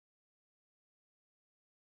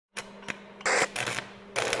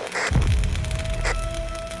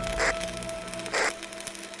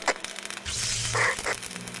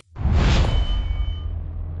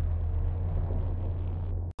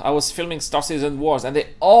I was filming Star Citizen Wars, and they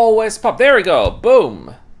always pop. There we go.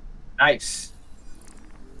 Boom. Nice.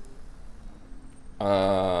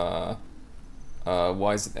 Why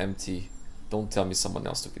is it empty? Don't tell me someone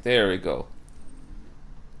else took it. There we go.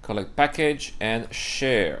 Collect package and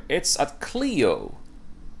share. It's at Clio.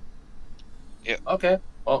 Yeah. Okay.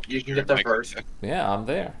 Well, you can get there first. Yeah, I'm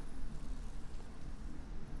there.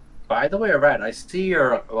 By the way, Red, I see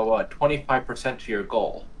you're 25% to your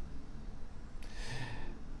goal.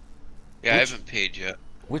 Yeah, I haven't paid yet.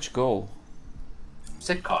 Which goal?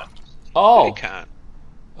 Sitcon. Oh. Can't.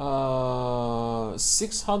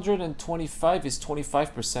 625 is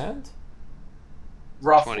 25%?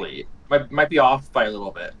 Roughly. Might be off by a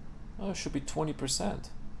little bit. Oh, it should be 20%.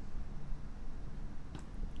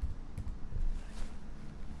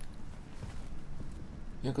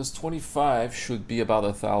 Yeah, because 25 should be about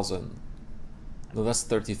 1,000. No, that's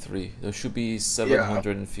 33. There should be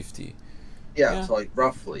 750. Yeah, so like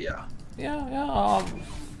roughly, yeah. Yeah.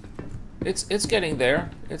 It's getting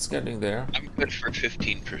there. It's getting there. I'm good for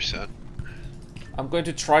 15%. I'm going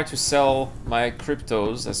to try to sell my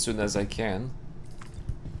cryptos as soon as I can.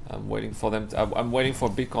 I'm waiting for them. I'm waiting for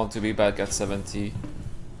Bitcoin to be back at 70.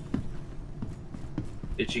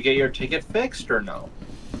 Did you get your ticket fixed or no?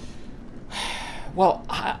 Well,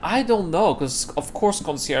 I don't know, because of course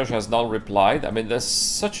Concierge has not replied. I mean, there's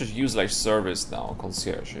such a useless service now,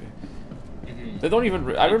 Concierge. They don't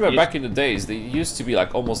even. I remember back in the days, they used to be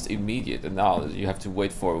like almost immediate, and now you have to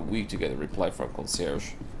wait for a week to get a reply from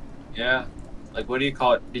Concierge. Yeah. Like, what do you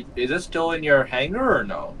call it? Is it still in your hangar or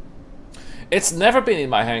no? It's never been in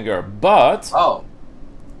my hangar, but... Oh.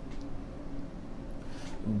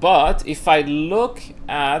 But if I look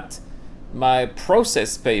at my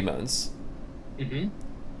process payments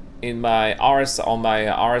in my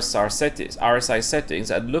RSI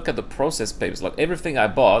settings, and look at the process payments, like everything I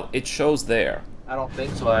bought, it shows there. I don't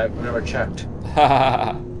think so. I've never checked.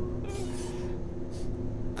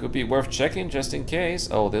 Could be worth checking just in case.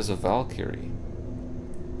 Oh, there's a Valkyrie.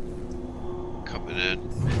 Coming in.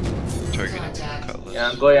 Targeting Cutlass. Yeah,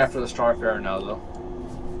 I'm going after the Starfarer now, though.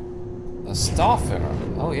 A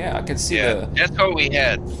Starfarer? Oh yeah, I can see the... That's what we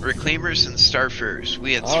had. Reclaimers and Starfarers.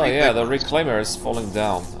 We had 3 Oh yeah, the ones. Reclaimer is falling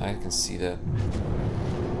down. I can see that.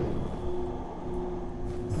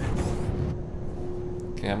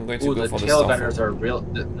 Okay, I'm going to go for the tail gunners are real.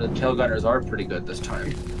 The tail gunners are pretty good this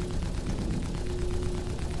time.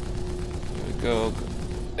 There we go.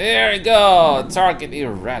 There we go! Target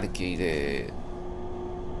eradicated.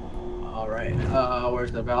 Alright,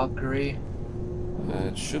 where's the Valkyrie?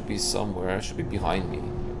 It should be somewhere. It should be behind me.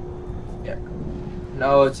 Yeah.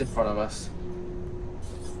 No, it's in front of us.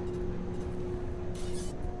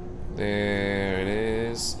 There it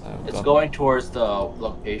is. It's going towards the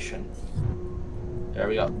location. There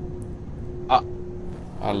we go.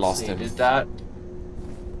 I lost him. Did that?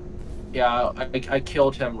 Yeah, I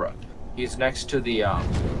killed him. He's next to the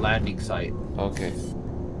landing site. Okay.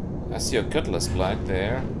 I see a Cutlass Black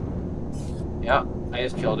there. Yeah, I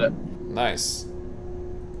just killed it. Nice.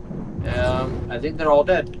 I think they're all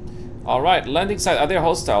dead. Alright, landing site. Are there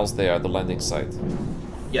hostiles there at the landing site?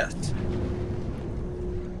 Yes.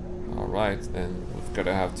 Alright, then we've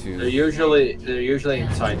gotta have to... They're usually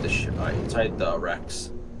inside the wrecks.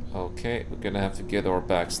 Okay, we're gonna have to get our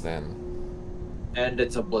backs then. And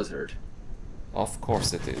it's a blizzard. Of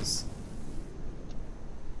course it is.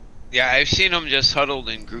 Yeah, I've seen them just huddled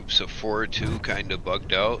in groups of 4 or 2, kind of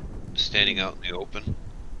bugged out, standing out in the open.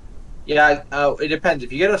 Yeah, it depends.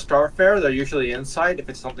 If you get a Starfarer, they're usually inside. If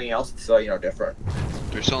it's something else, it's different.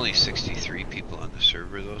 There's only 63 people on the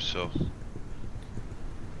server though, so...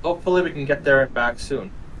 Hopefully we can get there and back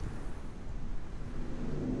soon.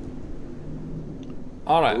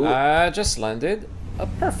 Alright, I just landed. A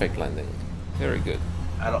perfect landing. Very good.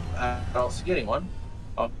 I don't see anyone.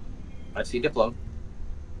 Oh, I see Diplo.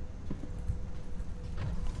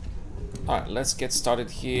 Alright, let's get started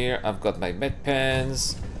here. I've got my med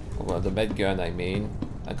pens. Well, the med gun, I mean.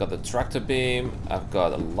 I got the tractor beam. I've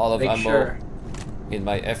got a lot of ammo in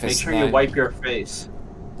my FS9. Make sure you wipe your face.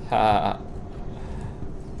 Ha.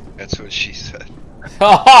 That's what she said. I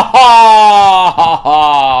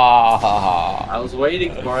was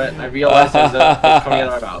waiting for it and I realized it was coming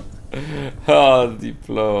out of my mouth. Oh,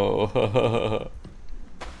 Diplo.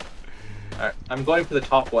 Alright, I'm going for the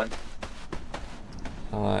top one.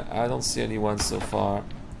 Alright, I don't see anyone so far.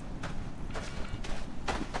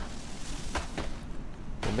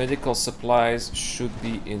 The medical supplies should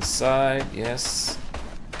be inside, yes.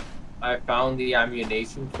 I found the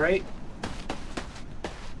ammunition crate.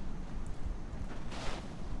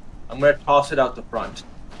 I'm gonna toss it out the front.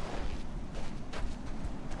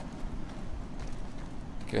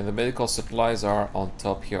 Okay, the medical supplies are on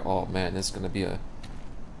top here. Oh man, it's gonna be a...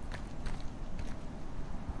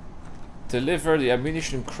 Deliver the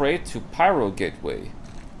ammunition crate to Pyro Gateway.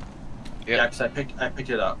 Yeah, because I picked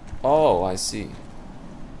it up. Oh, I see.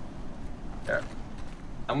 There.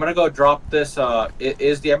 I'm gonna go drop this.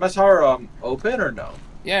 Is the MSR open or no?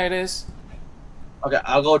 Yeah, it is. Okay,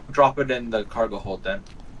 I'll go drop it in the cargo hold then.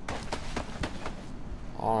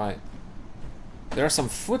 Alright. There are some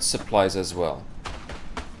food supplies as well.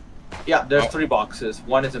 Yeah, there's 3 boxes.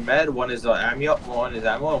 One is a med, one is ammo,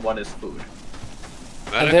 and one is food.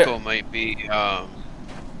 Medical might be, oh,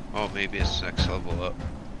 maybe it's next level up.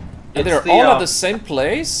 And they're all at the same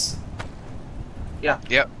place? Yeah.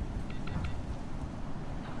 Yep.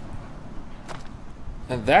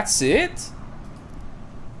 And that's it?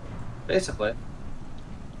 Basically.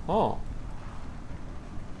 Oh.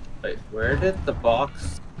 Wait, where did the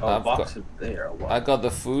box... Oh, the box is there. What? I got the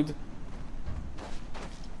food.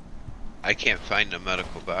 I can't find the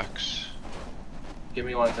medical box. Give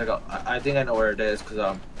me 1 second. I think I know where it is, because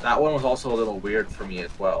that one was also a little weird for me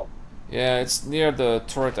as well. Yeah, it's near the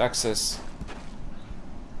turret access.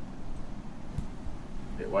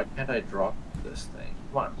 Wait, why can't I drop this thing?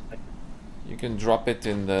 Come on. You can drop it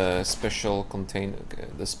in the special container,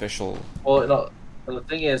 the special... Well, no, the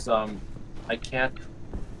thing is, I can't...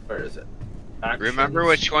 Where is it? Actions. Remember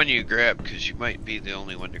which one you grabbed, because you might be the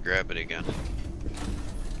only one to grab it again.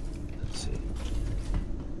 Let's see.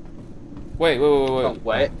 Wait. Oh,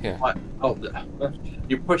 wait. Here. What? Oh,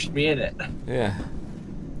 you pushed me in it. Yeah.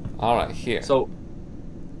 Alright, here. So,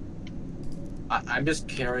 I'm just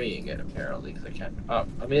carrying it apparently because I can't. Oh,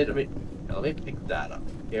 let me pick that up.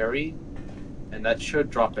 Carry, and that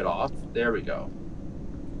should drop it off. There we go.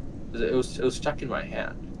 It was stuck in my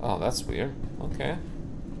hand. Oh, that's weird. Okay.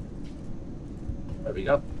 There we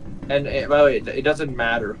go. And by the way, it doesn't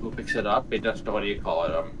matter who picks it up. It doesn't. What do you call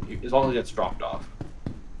it? As long as it gets dropped off.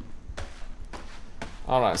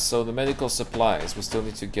 Alright, so the medical supplies, we still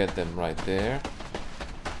need to get them right there.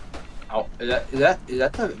 Oh, is that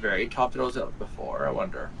the very top that was up before? I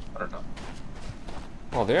wonder. I don't know.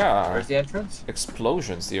 Oh, there are Where's the entrance?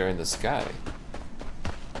 explosions there in the sky.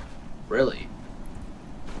 Really?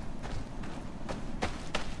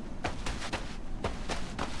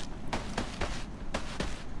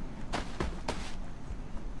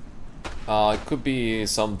 It could be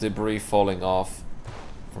some debris falling off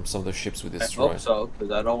from some of the ships we I destroyed. hope so,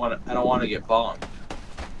 because I don't want to get bombed.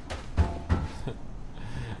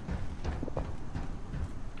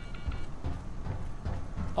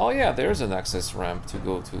 Oh yeah, there's an access ramp to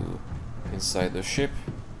go to inside the ship.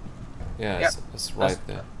 Yeah, Yep. it's right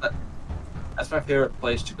there. That's my favorite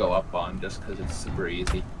place to go up on, just because it's super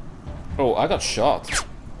easy. Oh, I got shot.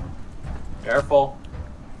 Careful.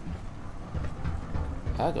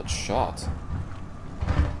 I got shot.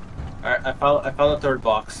 Alright, I found the 3rd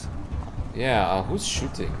box. Yeah, who's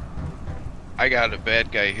shooting? I got a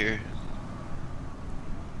bad guy here.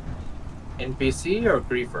 NPC or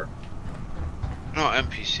Griefer? No,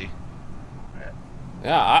 NPC.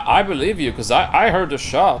 Yeah, I believe you, because I heard the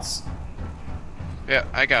shots. Yeah,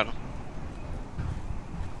 I got him.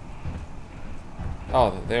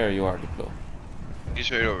 Oh, there you are, Diplo.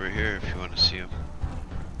 He's right over here if you want to see him.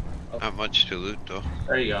 Oh. Not much to loot though.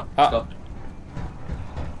 There you go. Let's go.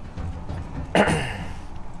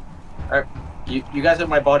 Alright, you guys are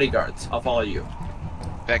my bodyguards. I'll follow you.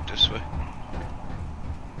 Back this way.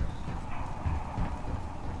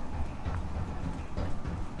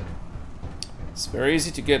 It's very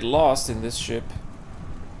easy to get lost in this ship.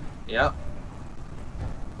 Yep.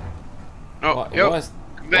 Oh, yo,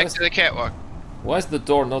 come back to the catwalk. Why is the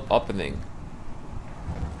door not opening?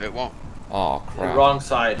 It won't. Oh The crap. wrong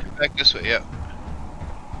side. Back this way, yeah.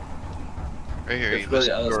 Right here, Let's you go must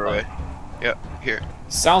the other go away. side. Yep, here.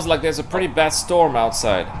 Sounds like there's a pretty bad storm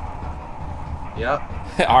outside. Yep.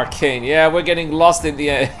 Arcane, yeah, we're getting lost in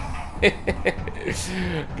the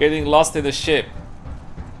getting lost in the ship.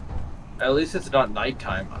 At least it's not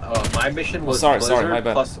nighttime. My mission was sorry, Blizzard my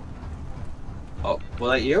bad. plus... Oh,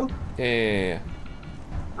 was that you? Yeah.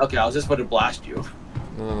 Okay, I was just about to blast you.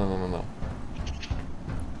 No.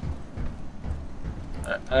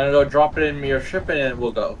 I'm gonna go drop it in your ship and then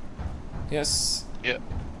we'll go. Yes. Yeah.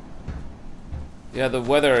 Yeah, the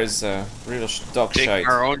weather is real dog Take shite.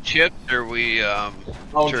 our own chips or we Own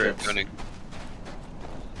turret chips. running?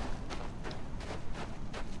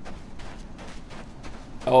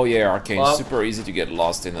 Oh yeah, Arcane, Well, super easy to get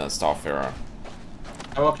lost in a Starfarer.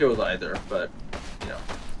 I'm okay with either, but you know.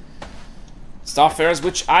 Starfarers,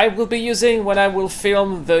 which I will be using when I will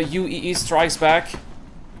film the UEE Strikes Back.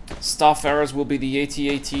 Starfarers will be the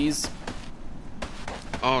AT-ATs.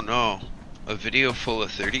 Oh no. A video full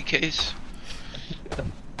of 30Ks?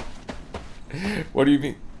 What do you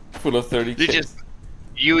mean? Full of 30K? You just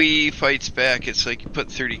UE fights back. It's like you put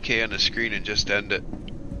 30K on the screen and just end it.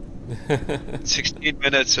 16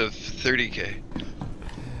 minutes of 30K.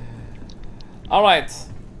 Alright.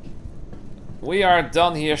 We are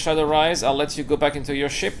done here, Shadow Rise. I'll let you go back into your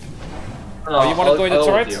ship. Oh, you want to go in the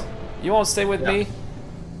turret? You won't stay with me?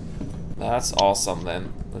 That's awesome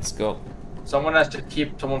then. Let's go. Someone has to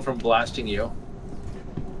keep someone from blasting you.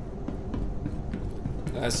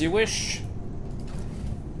 As you wish.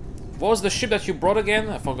 What was the ship that you brought again?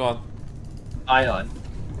 I forgot. Ion.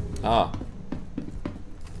 Ah.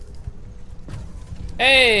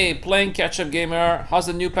 Hey, playing catch-up gamer. How's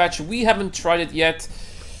the new patch? We haven't tried it yet.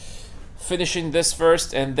 Finishing this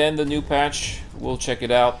first, and then the new patch. We'll check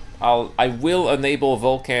it out. I will enable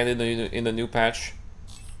Vulkan in the new patch.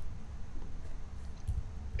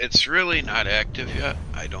 It's really not active yet,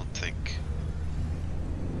 I don't think.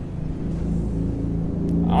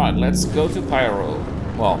 Alright, let's go to Pyro.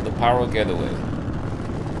 Well, the Pyro getaway.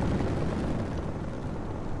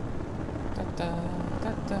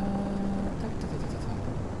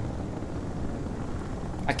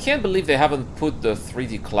 I can't believe they haven't put the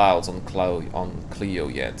 3D clouds on Clio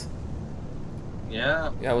yet.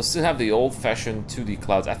 Yeah. Yeah, we still have the old-fashioned 2D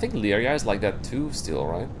clouds. I think Lyria is like that too still,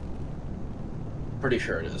 right? Pretty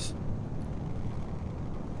sure it is.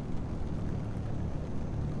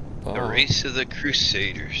 Oh. The Race of the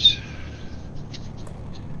Crusaders.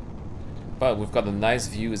 But we've got a nice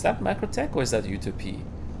view. Is that Macrotech or is that Utopia?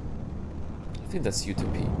 I think that's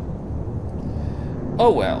Utopia.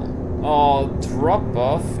 Oh well.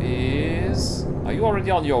 Drop-off is... Are you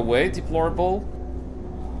already on your way, Deplorable?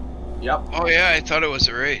 Yep. Oh yeah, I thought it was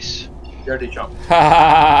a race. You already jumped.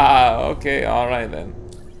 Okay, alright then.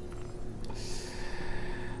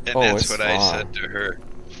 And that's what I said to her.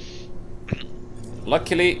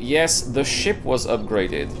 Luckily, yes, the ship was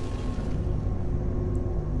upgraded.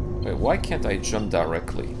 Wait, why can't I jump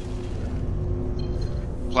directly?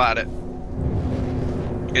 Plot it.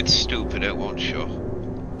 It's stupid, it won't show.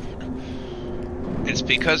 It's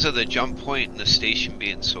because of the jump point and the station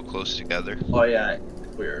being so close together. Oh yeah,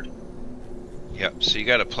 weird. Yep, so you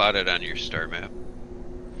gotta plot it on your star map.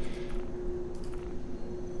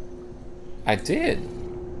 I did.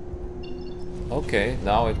 Okay,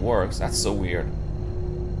 now it works. That's so weird.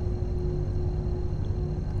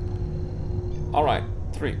 Alright,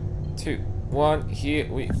 3, 2, 1, here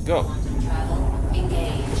we go.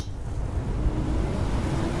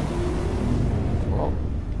 Well,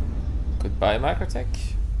 goodbye, Macrotech.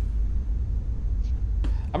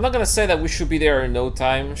 I'm not gonna say that we should be there in no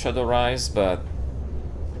time, Shadow Rise, but...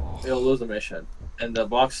 You'll lose the mission. And the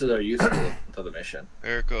boxes are useful to the mission.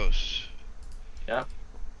 There it goes. Yeah.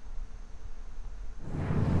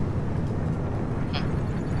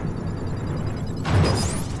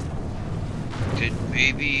 Did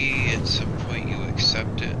maybe at some point you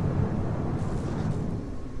accept it?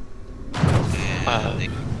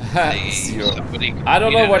 Somebody I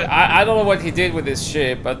don't know what it. I don't know what he did with his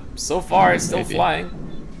ship, but so far it's still flying.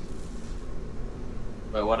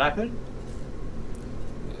 Wait, what happened?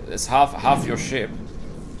 It's half your ship.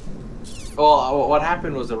 Well, what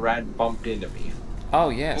happened was a rat bumped into me. Oh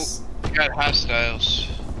yes. Oh, we got hostiles.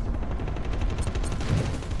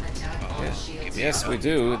 Yes, we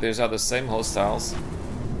do. These are the same hostiles.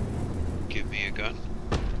 Give me a gun.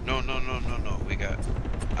 No. We got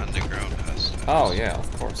underground hostiles. Oh yeah, of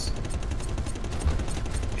course.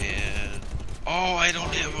 And oh, I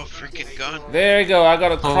don't have a freaking gun. There you go. I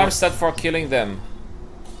got a crime stat for killing them.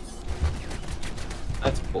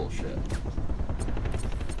 That's bullshit.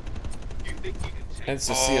 It's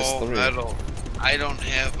a CS3. Metal. I don't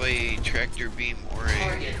have a tractor beam or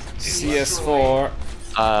a CS4.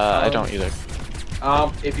 I don't either.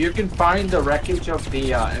 If you can find the wreckage of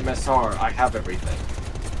the MSR, I have everything.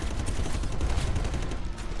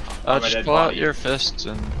 Just pull out your fists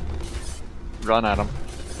and run at them.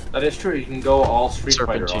 That is true. You can go all Street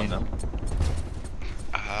Fighter on them.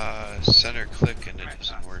 Center click and it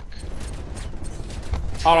doesn't work.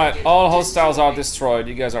 Alright, all hostiles are destroyed.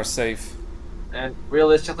 You guys are safe. And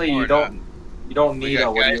realistically, you don't need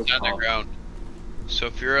a guys on the ground. So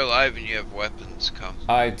if you're alive and you have weapons, come.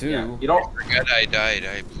 I do. Yeah, you don't forget I died.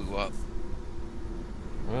 I blew up.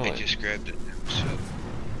 Really? I just grabbed it. So.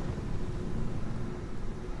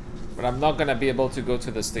 But I'm not gonna be able to go to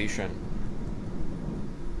the station.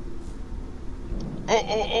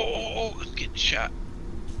 Oh! I'm getting shot.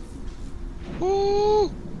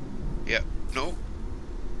 Woo! Yeah. No.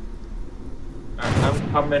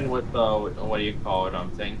 I'm coming with what do you call it?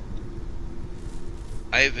 Thing.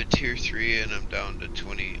 I have a tier 3 and I'm down to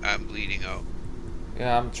 20. I'm bleeding out.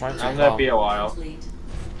 Yeah, I'm trying to. I'm gonna be a while.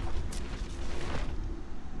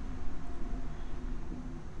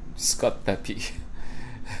 Scott Peppy.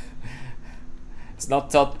 It's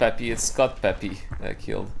not Todd Peppy, it's Scott Peppy that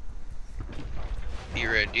killed.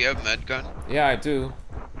 E-Red, do you have med gun? Yeah, I do.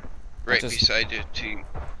 Right beside you, too.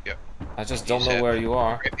 Yep. I just don't know where you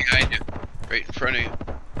are. Right behind you. Right in front of you.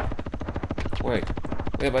 Wait.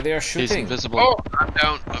 Wait, but they are shooting. He's invisible. Oh, I'm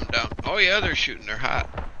down. I'm down. Oh yeah, they're shooting. They're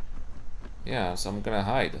hot. Yeah, so I'm gonna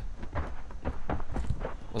hide.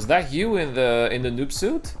 Was that you in the noob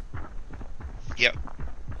suit? Yep.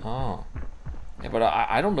 Oh. Yeah, but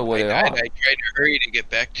I don't know where they I are. tried to hurry to get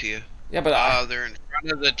back to you. Yeah, but they're in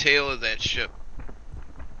front of the tail of that ship.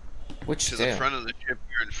 Which to tail? the front of the ship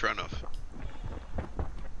you're in front of.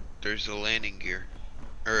 There's a landing gear.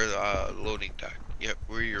 Or loading dock. Yep,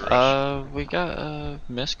 where you're rushing. We got a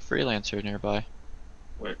Misk freelancer nearby.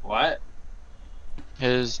 Wait, what?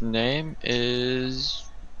 His name is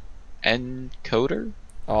Encoder?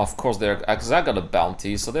 Oh, of course they're... Because I got a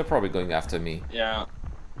bounty, so they're probably going after me. Yeah.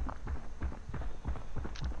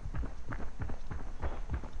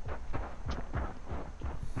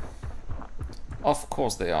 Of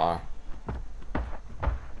course they are.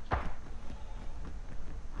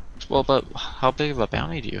 Well, but how big of a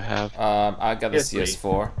bounty do you have? I got a PS3.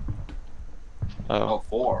 CS4. Oh,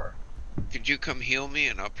 4. Could you come heal me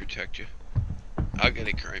and I'll protect you? I'll get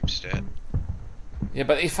a crime stat. Yeah,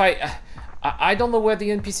 but if I don't know where the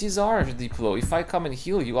NPCs are, Diplo. If I come and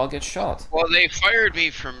heal you, I'll get shot. Well, they fired me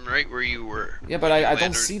from right where you were. Yeah, but I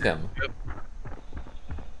don't see them. Yep.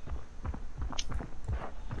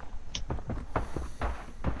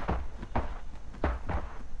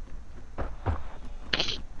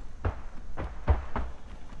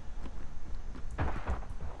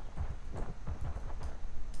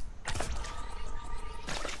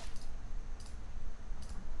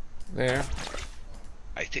 There.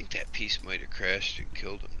 I think that piece might have crashed and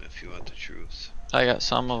killed him, if you want the truth. I got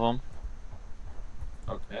some of them.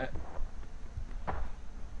 Okay.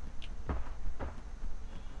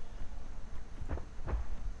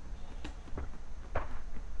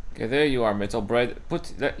 Okay, there you are, Metal Bread.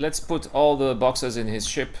 Let's put all the boxes in his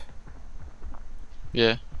ship.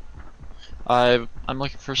 Yeah. I'm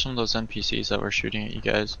looking for some of those NPCs that were shooting at you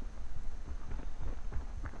guys.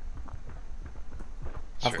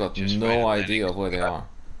 I've got no idea of where they are.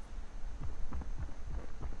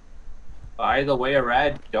 By the way,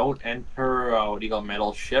 Red, don't enter what do you call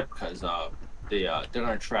metal ship because they're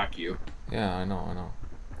gonna track you. Yeah, I know, I know.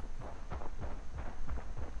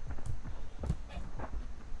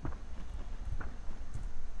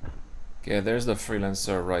 Okay, there's the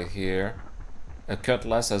freelancer right here. A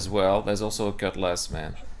cutlass as well. There's also a cutlass,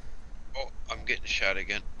 man. Oh, I'm getting shot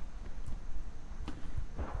again.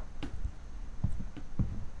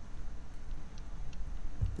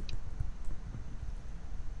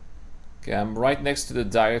 Okay, I'm right next to the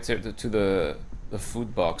dietary, to the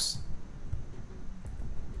food box.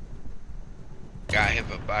 I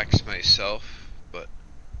have a box myself, but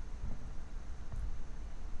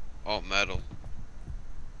oh, Metal.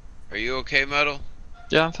 Are you okay, Metal?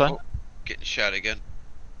 Yeah, I'm fine. Oh, getting shot again.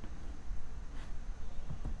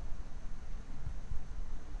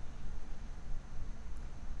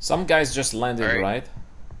 Some guys just landed, right?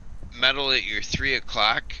 Metal, at your 3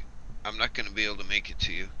 o'clock, I'm not going to be able to make it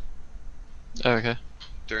to you. Okay.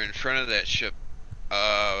 They're in front of that ship.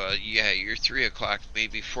 Yeah, you're 3 o'clock,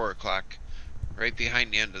 maybe 4 o'clock. Right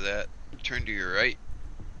behind the end of that. Turn to your right.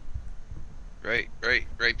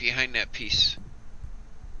 Right behind that piece.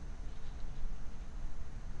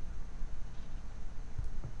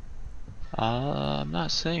 I'm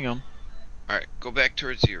not seeing them. Alright, go back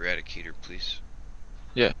towards the Eradicator, please.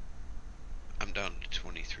 Yeah. I'm down to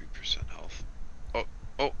 23% health.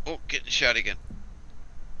 Oh, getting shot again.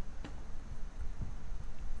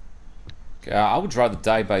 Okay, I would rather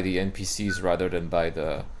die by the NPCs rather than by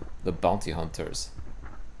the bounty hunters.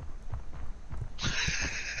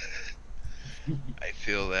 I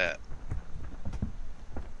feel that.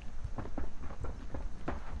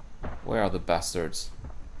 Where are the bastards?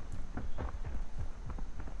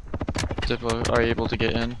 Are you able to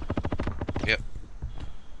get in? Yep.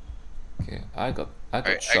 Okay, I got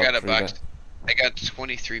Alright, shot I got a through box. that. I got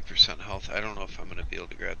 23% health. I don't know if I'm gonna be able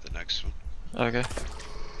to grab the next one. Okay.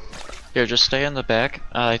 Here, just stay in the back.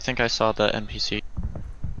 I think I saw the NPC.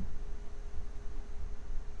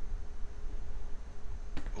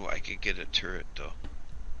 Oh, I could get a turret though.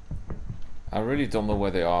 I really don't know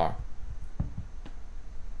where they are.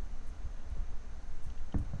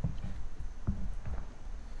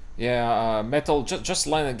 Yeah, Metal, just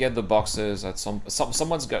land and get the boxes at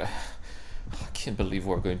someone's got... I can't believe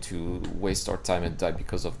we're going to waste our time and die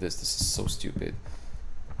because of this. This is so stupid.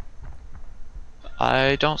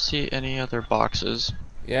 I don't see any other boxes.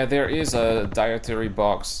 Yeah, there is a dietary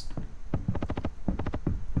box.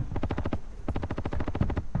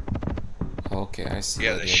 Okay, I see.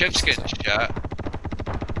 Yeah, the ship's getting shot.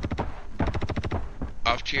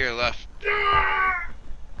 Off to your left.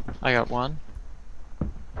 I got one.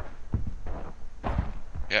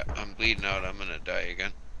 Yeah, I'm bleeding out. I'm gonna die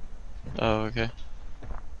again. Oh, okay.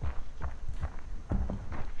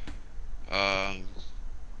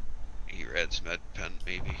 E-Red's med pen,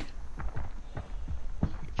 maybe.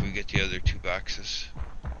 If we get the other 2 boxes,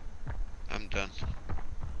 I'm done.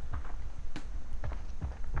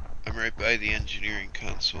 I'm right by the engineering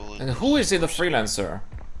console. And who is in the freelancer?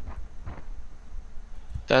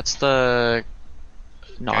 That's the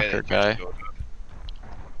knocker guy.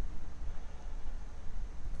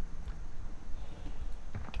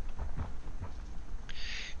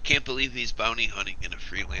 Can't believe he's bounty hunting in a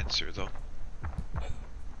freelancer, though.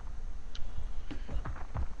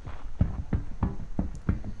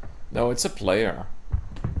 No, it's a player.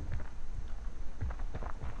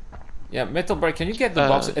 Yeah, Metal Break, can you get the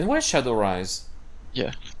box? And where's Shadow Rise?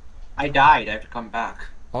 Yeah. I died. I have to come back.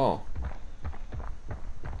 Oh.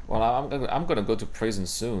 Well, I'm gonna go to prison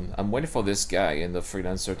soon. I'm waiting for this guy in the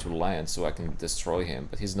freelancer to land so I can destroy him,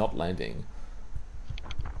 but he's not landing.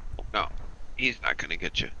 No, he's not gonna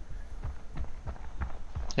get you.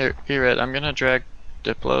 Here, Red, I'm gonna drag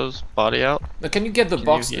Diplo's body out. Now, can you get the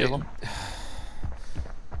box?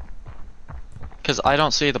 Because I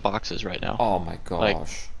don't see the boxes right now. Oh my gosh. Like,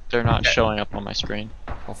 they're not showing up on my screen.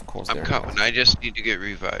 Of course I'm coming. I just need to get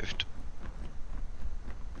revived.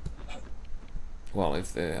 Well,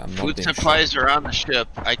 if I'm not Food supplies are on the ship.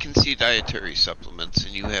 I can see dietary supplements,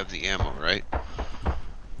 and you have the ammo, right?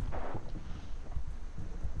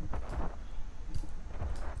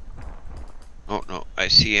 Oh no, I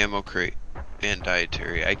see ammo crate and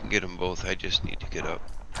dietary. I can get them both. I just need to get up.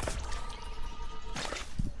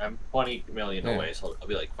 I'm 20 million away, so I'll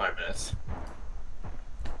be like 5 minutes.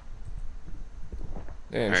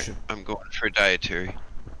 Yeah, right, I'm going for dietary.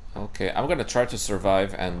 Okay, I'm gonna try to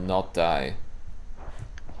survive and not die.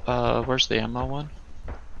 Where's the ammo one?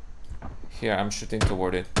 Here, I'm shooting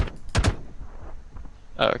toward it.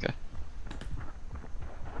 Oh, okay.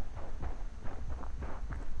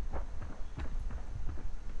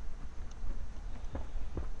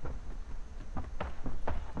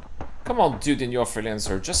 Come on, dude, in your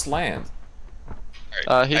freelancer, just land.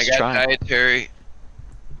 Right, he's I got trying. dietary.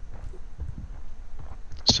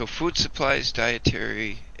 So food supplies,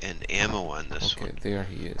 dietary, and ammo on this one. Okay, there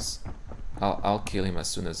he is. I'll kill him as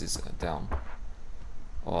soon as he's down.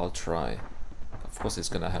 Oh, I'll try. Of course, he's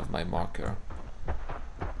gonna have my marker.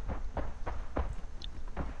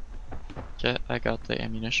 Yeah, I got the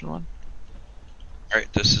ammunition one.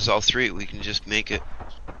 Alright, this is all 3. We can just make it.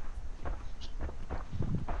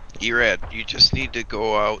 E-Rad, you just need to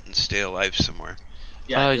go out and stay alive somewhere.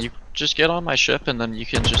 Yeah. You just get on my ship and then you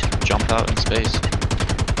can just jump out in space.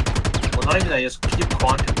 Well, not even that. Just keep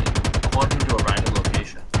quantum to a random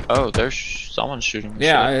location. Oh, there's someone shooting. The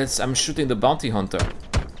Yeah, ship. I'm shooting the bounty hunter.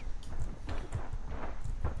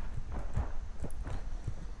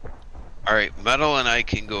 Alright, Metal and I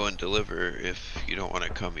can go and deliver if you don't want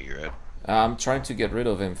to come, E-Rad. I'm trying to get rid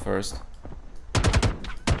of him first.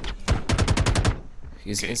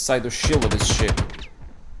 He's inside the shield of his ship.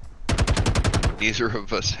 Neither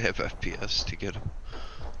of us have FPS to get him.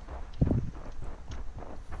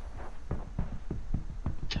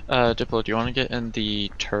 Diplo, do you want to get in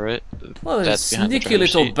the turret? Well, That's behind the sneaky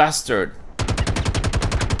driver's little seat? bastard.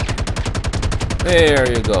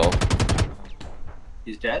 There you go.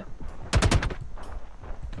 He's dead?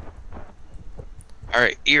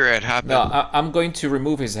 Alright, E-Rad, hop No, in. I'm going to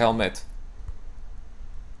remove his helmet.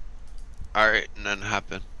 Alright, and then hop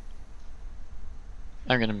in.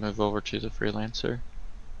 I'm gonna move over to the freelancer.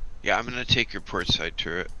 Yeah, I'm gonna take your port side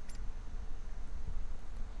turret.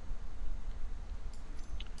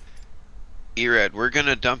 E-Rad, we're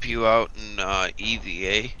gonna dump you out in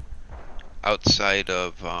EVA outside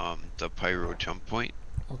of the Pyro jump point.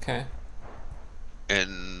 Okay.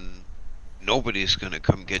 And nobody's gonna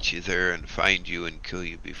come get you there and find you and kill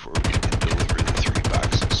you before we can deliver the 3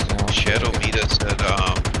 boxes. Yeah, okay. Shadow, meet us at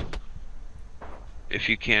if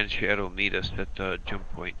you can, Shadow, meet us at the jump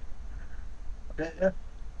point. Okay, yeah.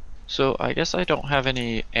 So I guess I don't have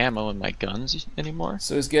any ammo in my guns anymore.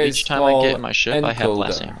 So this guy Each time I get in my ship, I have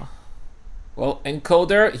less ammo. Well,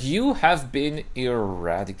 Encoder, you have been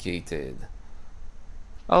eradicated.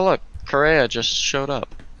 Oh look, Correa just showed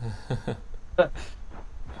up.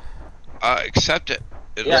 Accept it.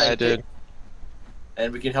 Yeah, I did.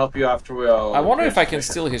 And we can help you after we. I wonder if I can finish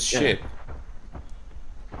the steal his mission. ship.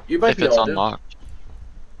 You might If be it's able to. unlocked.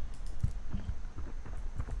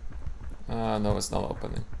 No, it's not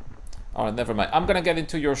opening. Alright, never mind. I'm gonna get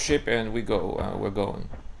into your ship and we go. We're going.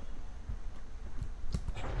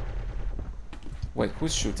 Wait,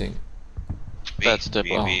 who's shooting? Me, That's the-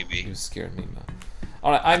 me, Oh, me. you scared me, man.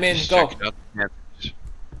 Alright, I'm in. Just Go. checking out the messages.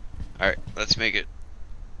 Alright, let's make it.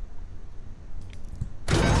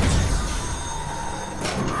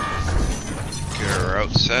 Get our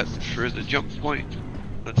route set for the jump point.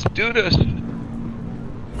 Let's do this.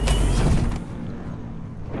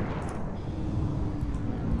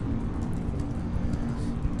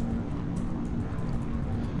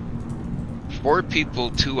 Four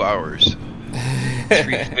people, 2 hours.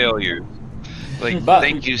 3 failures. Like, But-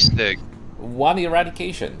 thank you, Stig. One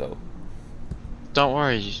eradication, though. Don't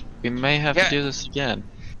worry, we may have Yeah. to do this again.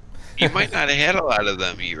 You might not have had a lot of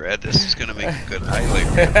them, Erad. This is gonna make a good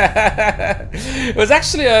highlight. It was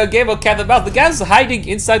actually a game of cat and mouse. The guy's hiding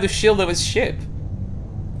inside the shield of his ship.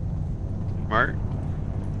 Smart.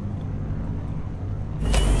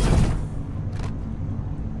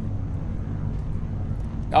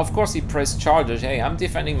 Of course he pressed charges. Hey, I'm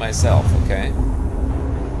defending myself, okay?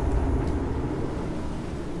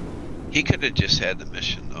 He could have just had the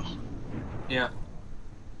mission, though. Yeah.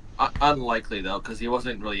 Unlikely though, because he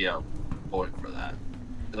wasn't really going for that.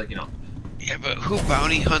 Like Yeah, but who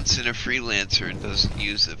bounty hunts in a freelancer and doesn't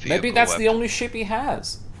use the vehicle Maybe that's the weapon? only ship he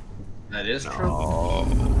has. that is true. No,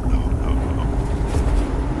 no.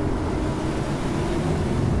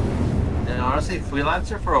 And honestly,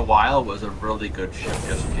 freelancer for a while was a really good ship,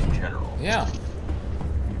 just in general. Yeah.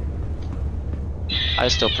 I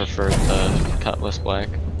still prefer the Cutlass Black.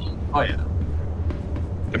 Oh yeah.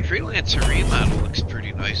 The freelancer remodel looks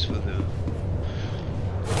pretty nice with the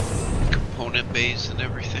component base and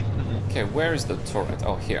everything. Okay, where is the turret?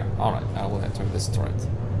 Oh, here. Alright, I will enter this turret.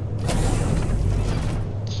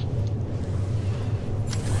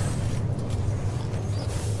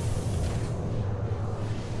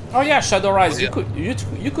 Oh yeah, Shadow Rise. Oh, yeah.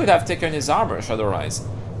 You could have taken his armor, Shadow Rise.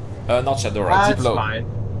 Not Shadow Rise. That's Diplo. fine.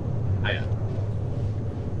 Oh, yeah.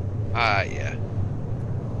 Ah, yeah.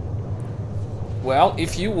 Well,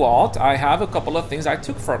 if you want, I have a couple of things I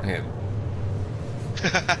took from him.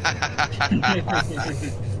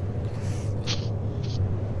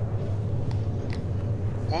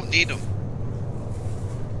 Won't need them.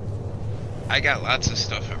 I got lots of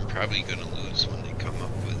stuff I'm probably gonna lose when they come up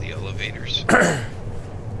with the elevators.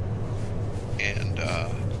 And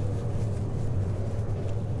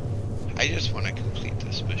I just want to complete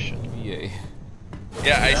this mission. Yay.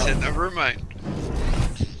 Yeah, I said never mind.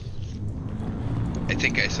 I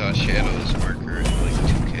think I saw Shadow's marker at like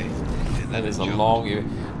 2K. and That then is it a jumped.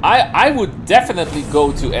 long... I would definitely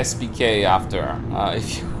go to SPK after.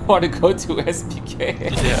 If you want to go to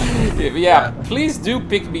SPK. Yeah, please do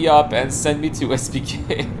pick me up and send me to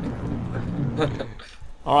SPK.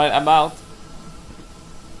 Alright, I'm out.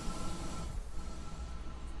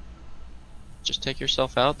 Just take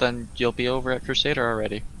yourself out, then you'll be over at Crusader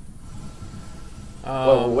already.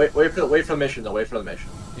 Well, wait for the mission though. Wait for the mission.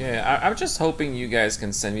 Yeah, I'm just hoping you guys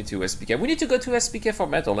can send me to SPK. We need to go to SPK for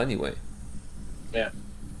metal anyway. Yeah.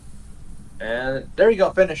 And there you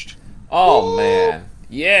go, finished. Oh Ooh. man,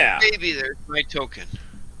 yeah. Baby, there's my token.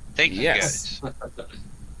 Thank you Yes. guys.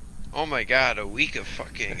 Oh my god, a week of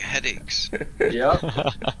fucking headaches. Yep.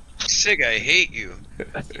 Sig, I hate you.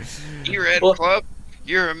 Erad Well- Club,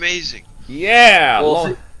 you're amazing. Yeah. Well,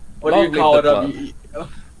 long- see, what do long you live call the it? club.